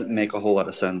doesn't make a whole lot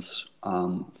of sense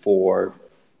for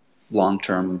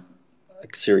long-term,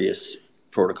 serious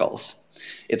protocols.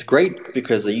 It's great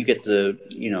because you get to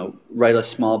write a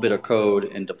small bit of code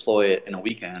and deploy it in a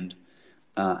weekend,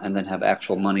 and then have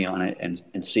actual money on it,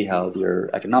 and see how your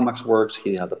economics works,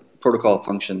 see how the protocol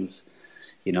functions,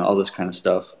 all this kind of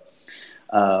stuff.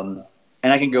 And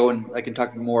I can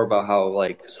talk more about how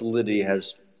Solidity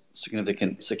has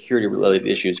significant security related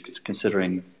issues,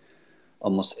 considering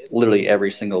almost literally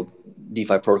every single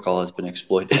DeFi protocol has been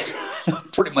exploited.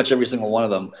 Pretty much every single one of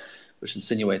them, which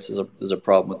insinuates there's a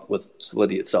problem with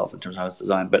Solidity itself in terms of how it's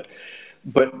designed. But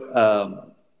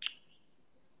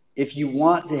if you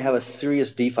want to have a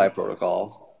serious DeFi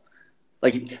protocol,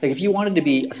 like if you wanted to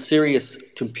be a serious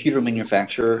computer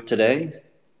manufacturer today,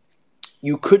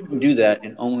 you couldn't do that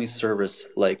and only service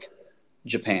like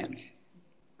Japan,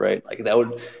 right? Like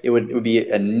it would be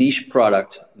a niche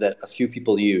product that a few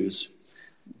people use,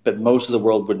 but most of the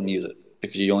world wouldn't use it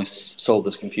because you only sold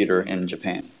this computer in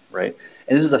Japan, right?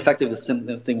 And this is effectively the same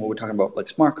thing when we're talking about like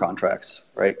smart contracts,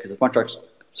 right? Because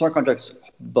smart contracts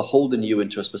beholden you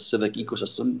into a specific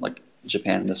ecosystem, like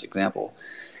Japan in this example,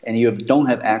 and you don't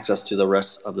have access to the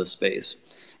rest of the space.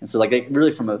 And so,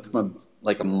 really, from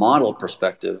a model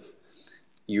perspective,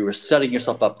 you are setting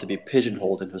yourself up to be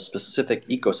pigeonholed into a specific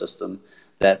ecosystem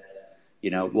that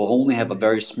will only have a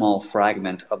very small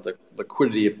fragment of the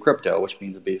liquidity of crypto, which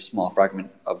means it'll be a small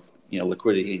fragment of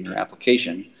liquidity in your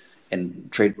application,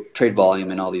 and trade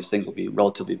volume and all these things will be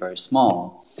relatively very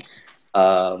small.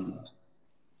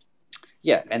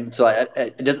 Yeah, and so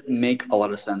it doesn't make a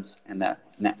lot of sense in that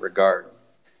regard.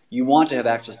 You want to have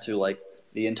access to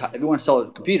the entire. If you want to sell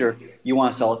a computer, you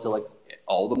want to sell it to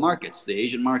all the markets, the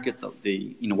Asian market,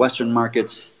 the Western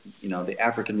markets, the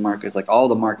African markets, all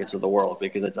the markets of the world,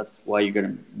 because that's why you're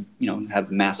going to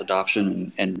have mass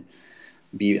adoption and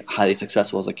be highly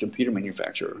successful as a computer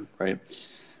manufacturer, right?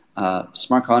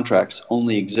 smart contracts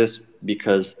only exist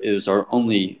because it was our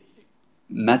only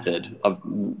method of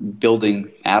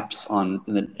building apps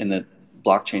in the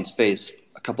blockchain space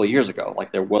a couple of years ago.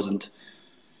 Like there wasn't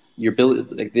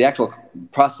like the actual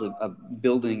process of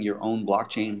building your own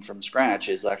blockchain from scratch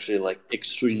is actually like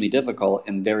extremely difficult,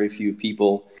 and very few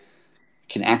people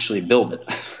can actually build it.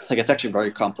 Like it's actually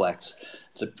very complex.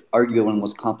 It's arguably one of the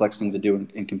most complex things to do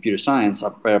in computer science,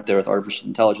 right up there with artificial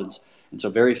intelligence. And so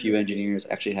very few engineers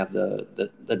actually have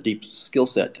the deep skill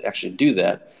set to actually do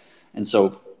that. And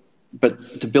so,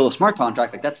 but to build a smart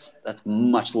contract, like that's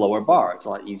much lower bar. It's a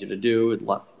lot easier to do, a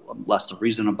lot less to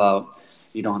reason about.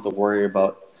 You don't have to worry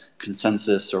about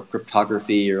consensus or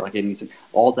cryptography or like anything.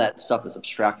 All that stuff is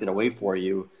abstracted away for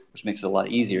you, which makes it a lot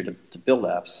easier to build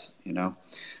apps, you know.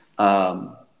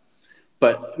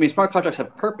 But I mean, smart contracts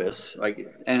have purpose.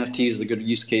 Like NFT is a good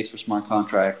use case for smart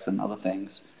contracts and other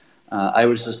things. I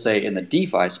would just say in the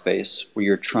DeFi space, where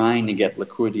you're trying to get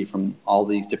liquidity from all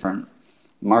these different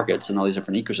markets and all these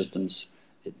different ecosystems,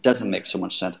 it doesn't make so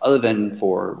much sense, other than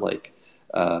for like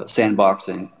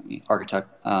sandboxing,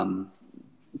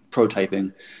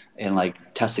 prototyping, and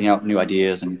like testing out new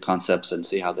ideas and concepts and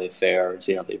see how they fare and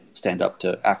see how they stand up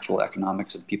to actual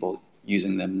economics and people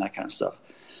using them and that kind of stuff.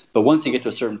 But once you get to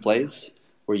a certain place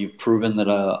where you've proven that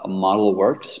a model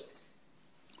works,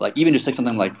 like even just take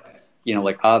something like, you know,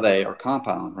 like Aave or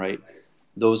Compound, right?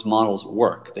 Those models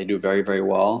work. They do very, very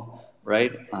well,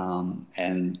 right?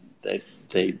 And they're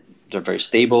very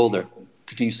stable. They're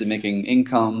continuously making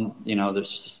income. You know, they're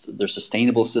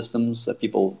sustainable systems that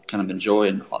people kind of enjoy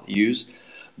and use.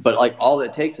 But like all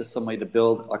it takes is somebody to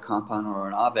build a Compound or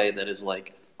an Aave that is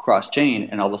like cross-chain,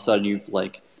 and all of a sudden you've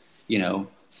like, you know,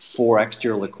 4x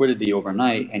your liquidity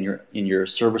overnight, and you're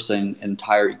servicing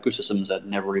entire ecosystems that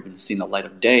never even seen the light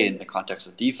of day in the context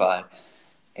of DeFi,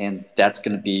 and that's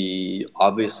going to be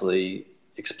obviously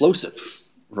explosive,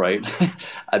 right?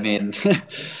 I mean,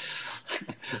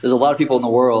 there's a lot of people in the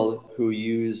world who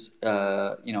use you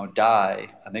know,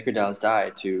 MakerDAO's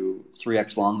DAI to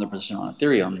 3x long their position on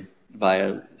Ethereum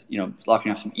via, you know,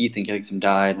 locking up some ETH and getting some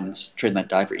DAI, and then trading that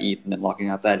DAI for ETH, and then locking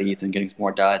out that ETH and getting some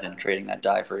more DAI, then trading that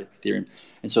DAI for Ethereum.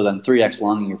 And so then 3x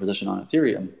longing your position on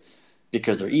Ethereum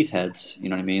because they're ETH heads, you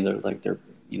know what I mean? They're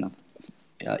you know,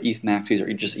 ETH maxis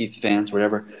or just ETH fans,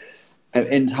 whatever.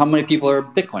 And how many people are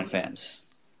Bitcoin fans?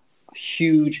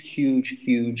 Huge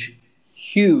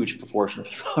proportion of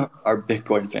people are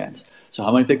Bitcoin fans. So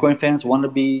how many Bitcoin fans want to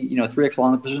be, you know, 3x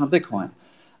long the position on Bitcoin?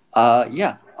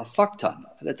 Yeah, a fuck ton.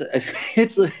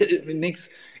 It'll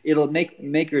make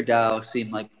MakerDAO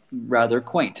seem like rather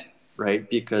quaint, right?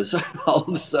 Because all of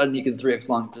a sudden you can 3x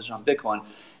long position on Bitcoin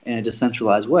in a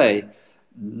decentralized way.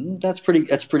 That's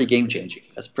pretty game changing.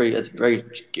 That's very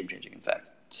game changing, in fact.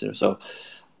 So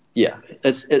yeah,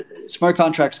 smart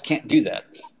contracts can't do that.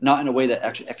 Not in a way that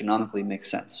actually economically makes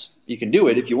sense. You can do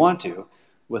it if you want to,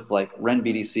 with like Ren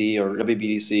BDC or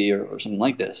WBDC or something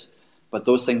like this. But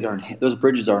those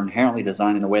bridges are inherently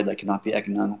designed in a way that cannot be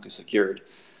economically secured.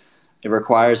 It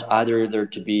requires either there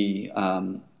to be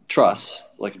trust,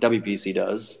 like WBDC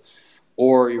does,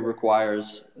 or it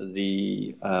requires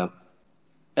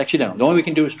actually, no. The only way we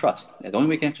can do is trust. The only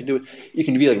way we can actually do it, you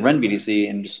can be like Ren BDC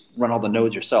and just run all the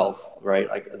nodes yourself, right?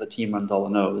 Like the team runs all the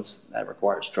nodes. That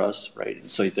requires trust, right? And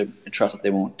so you have to trust that they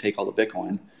won't take all the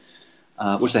Bitcoin,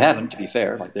 which they haven't, to be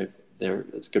fair. Like it's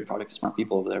a good product, smart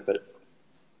people over there, but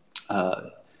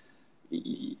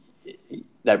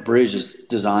that bridge is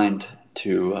designed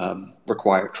to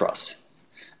require trust.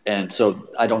 And so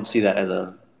I don't see that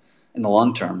in the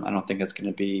long term, I don't think it's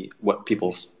going to be what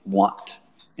people want.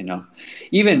 You know,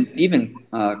 even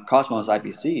Cosmos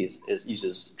IPC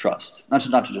uses trust, not to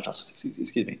just trust.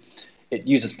 Excuse me, it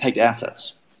uses pegged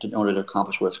assets in order to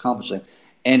accomplish what it's accomplishing,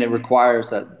 and it requires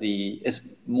that it's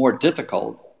more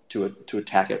difficult to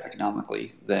attack it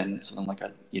economically than something like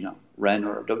a, you know, Ren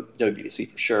or WBDC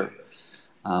for sure.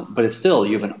 But it's still,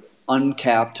 you have an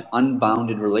uncapped,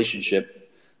 unbounded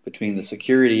relationship between the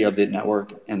security of the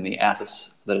network and the assets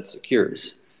that it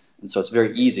secures, and so it's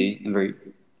very easy and very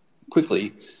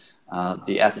quickly,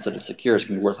 the assets that it secures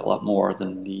can be worth a lot more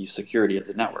than the security of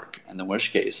the network, and in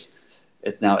which case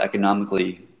it's now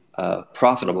economically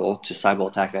profitable to cyber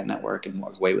attack that network and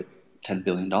walk away with $10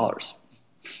 billion.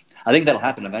 I think that'll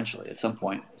happen eventually at some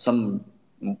point. Some,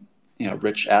 you know,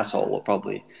 rich asshole will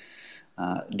probably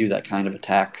do that kind of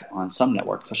attack on some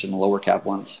network, especially in the lower cap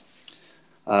ones.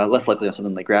 Less likely on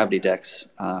something like Gravity Dex,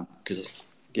 because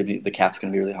the cap's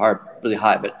going to be really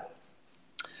high,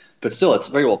 but still, it's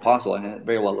very well possible, and it's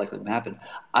very well likely to happen.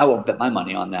 I won't bet my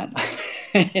money on that,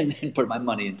 and then put my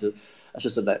money into a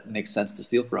system that makes sense to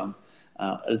steal from.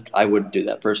 I would do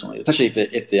that personally, especially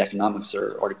if the economics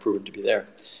are already proven to be there.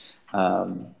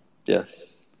 Yeah.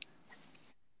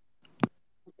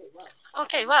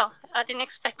 Okay, well, I didn't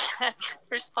expect that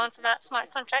response about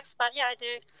smart contracts, but yeah, I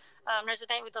do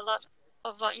resonate with a lot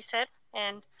of what you said,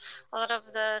 and a lot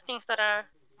of the things that are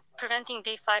preventing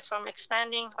DeFi from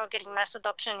expanding or getting mass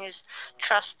adoption is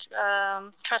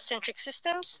trust-centric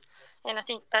systems, and I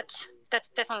think that's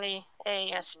definitely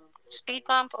a speed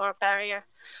bump or a barrier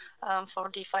for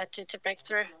DeFi to break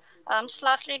through. Just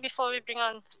lastly, before we bring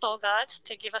on ThorGuards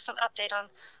to give us an update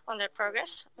on their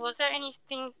progress, was there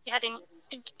anything you had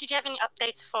did you have any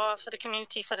updates for the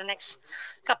community for the next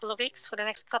couple of weeks, for the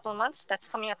next couple of months that's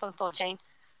coming up on THORChain?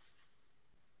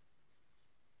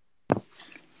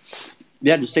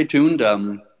 Yeah, just stay tuned.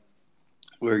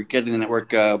 We're getting the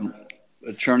network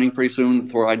churning pretty soon.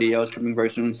 Thor IDO is coming very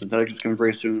soon. Synthetic is coming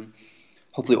very soon.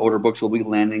 Hopefully, order books will be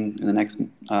landing in the next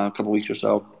couple weeks or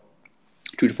so,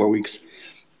 2 to 4 weeks.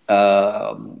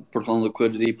 Portfolio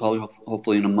liquidity probably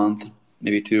hopefully in a month,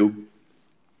 maybe 2.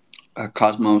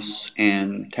 Cosmos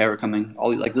and Terra coming.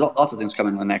 All like lots of things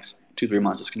coming in the next 2-3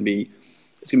 months. It's gonna be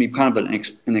kind of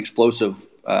an explosive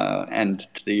end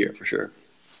to the year for sure.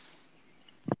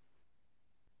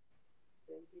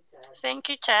 Thank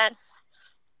you, Chad.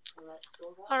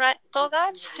 All right,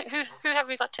 ThorGuards, who have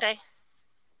we got today?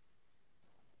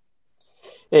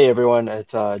 Hey everyone,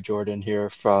 it's Jordan here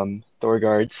from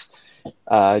ThorGuards.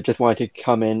 Just wanted to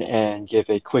come in and give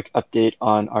a quick update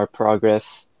on our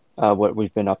progress, what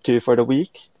we've been up to for the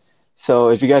week. So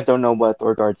if you guys don't know what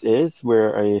ThorGuards is,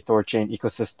 we're a THORChain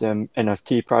ecosystem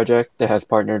NFT project that has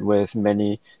partnered with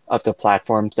many of the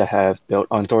platforms that have built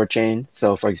on THORChain.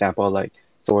 So for example, like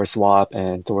THORSwap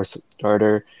and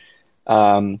THORStarter.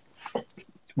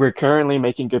 We're currently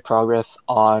making good progress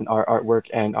on our artwork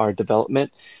and our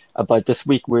development, but this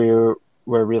week we're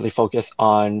really focused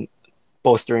on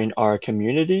bolstering our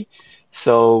community.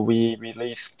 So we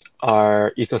released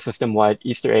our ecosystem-wide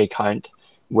Easter egg hunt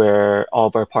where all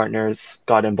of our partners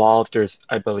got involved. There's,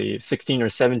 I believe, 16 or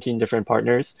 17 different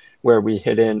partners where we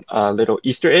hidden little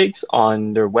Easter eggs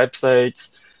on their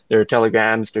websites, their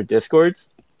Telegrams, their Discords.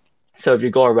 So if you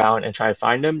go around and try to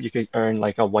find them, you could earn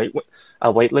like a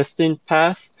whitelisting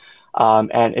pass.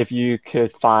 And if you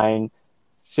could find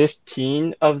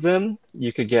 15 of them,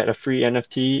 you could get a free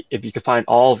NFT. If you could find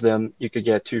all of them, you could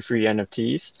get 2 free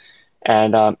NFTs.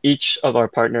 And each of our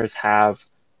partners have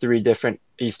 3 different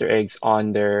Easter eggs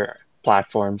on their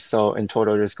platforms. So in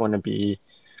total, there's going to be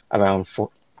around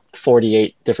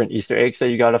 48 different Easter eggs that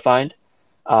you got to find.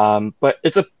 But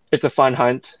it's a fun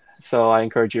hunt. So I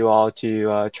encourage you all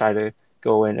to try to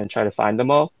go in and try to find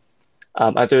them all.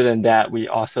 Other than that, we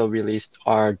also released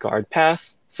our guard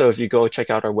pass. So if you go check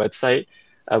out our website,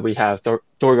 we have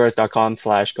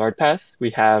THORGuards.com/guardpass. We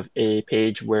have a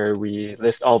page where we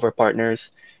list all of our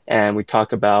partners and we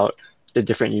talk about the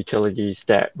different utilities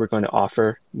that we're going to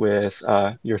offer with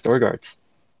your THORGuards.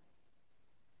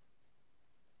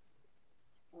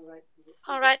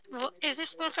 All right. Is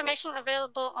this information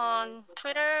available on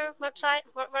Twitter, website?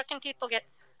 Where can people get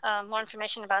more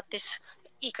information about this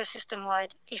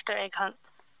ecosystem-wide Easter egg hunt?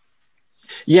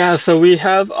 Yeah, so we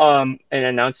have an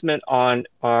announcement on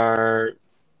our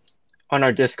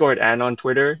Discord and on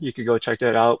Twitter. You could go check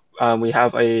that out. We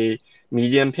have a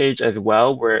Medium page as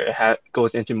well where it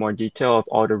goes into more detail of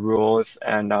all the rules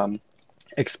and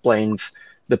explains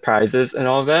the prizes and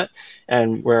all of that,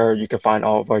 and where you can find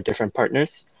all of our different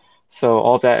partners. So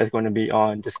all of that is going to be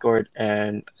on Discord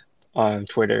and on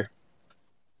Twitter.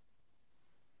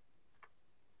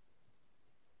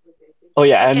 Oh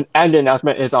yeah, Okay. and the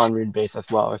announcement is on Runebase as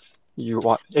well if you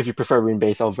prefer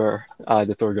Runebase over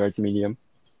the THORGuards Medium.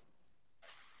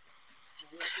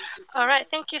 All right,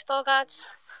 thank you, THORGuards.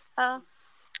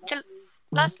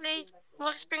 Lastly,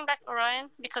 we'll just bring back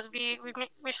Orion because we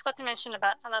forgot to mention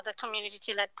about another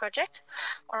community-led project.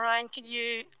 Orion, could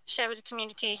you share with the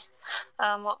community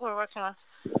what we're working on?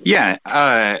 Yeah.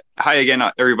 Hi again,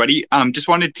 everybody. Just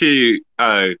wanted to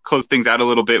close things out a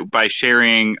little bit by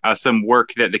sharing some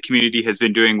work that the community has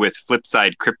been doing with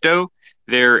Flipside Crypto.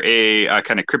 They're a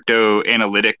kind of crypto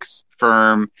analytics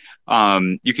firm.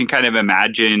 You can kind of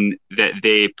imagine that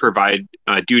they provide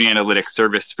dune analytics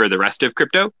service for the rest of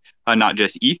crypto, not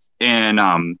just ETH. And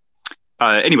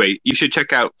anyway, you should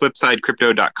check out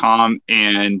flipsidecrypto.com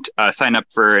and sign up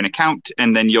for an account,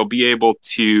 and then you'll be able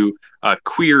to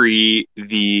query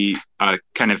the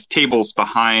kind of tables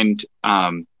behind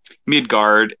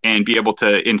Midgard and be able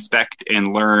to inspect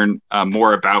and learn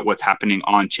more about what's happening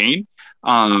on chain.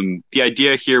 The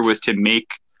idea here was to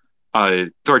make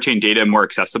THORChain data more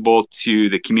accessible to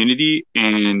the community.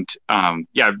 And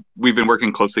yeah, we've been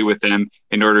working closely with them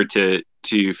in order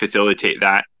to facilitate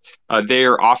that. They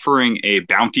are offering a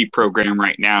bounty program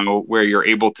right now where you're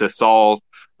able to solve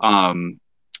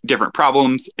different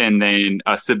problems and then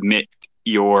submit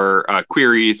your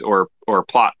queries or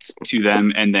plots to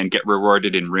them and then get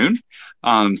rewarded in Rune.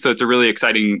 So it's a really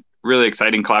exciting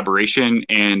collaboration,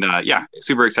 and yeah,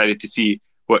 super excited to see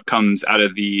what comes out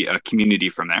of the community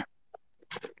from there.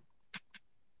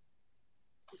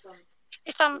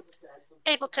 If I'm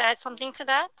able to add something to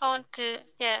that, I want to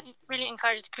really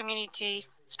encourage the community,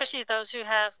 especially those who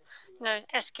have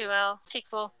SQL,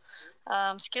 SQL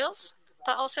skills,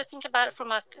 but also think about it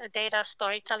from a data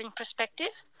storytelling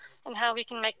perspective and how we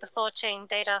can make the THORChain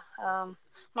data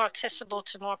more accessible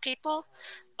to more people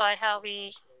by how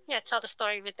we tell the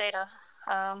story with data.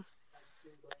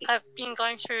 I've been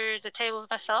going through the tables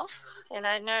myself, and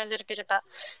I know a little bit about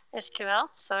SQL,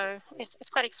 so it's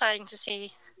quite exciting to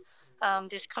see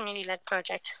this community-led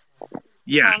project.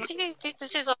 Yeah. I think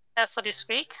this is all I have for this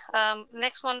week. The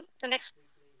next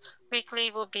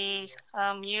weekly will be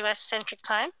US-centric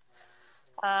time,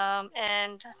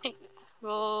 and I think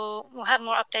we'll have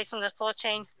more updates on the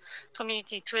THORChain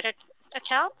community Twitter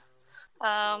account.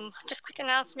 Just quick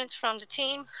announcements from the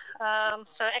team.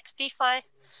 So XDeFi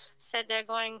said they're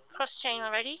going cross-chain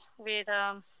already with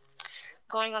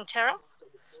going on Terra.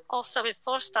 Also with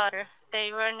THORStarter,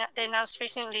 they announced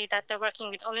recently that they're working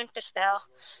with Olympus DAO,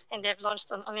 and they've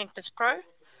launched on Olympus Pro.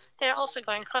 They're also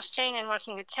going cross-chain and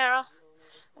working with Terra.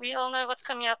 We all know what's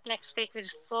coming up next week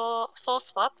with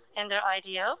THORSwap and their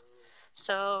IDO.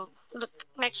 So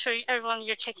make sure everyone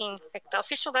you're checking the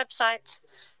official website,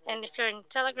 and if you're in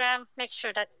Telegram, make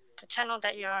sure that the channel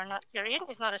that you're in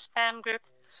is not a spam group.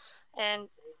 And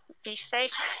be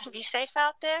safe, be safe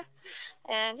out there.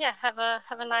 And yeah, have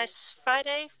a nice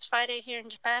Friday. It's Friday here in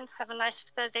Japan. Have a nice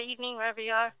Thursday evening wherever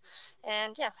you are,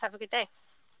 and yeah, have a good day.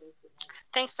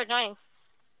 Thanks for joining.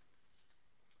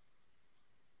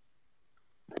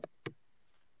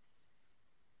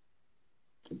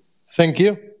 Thank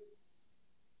you.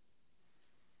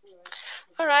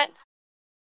 All right.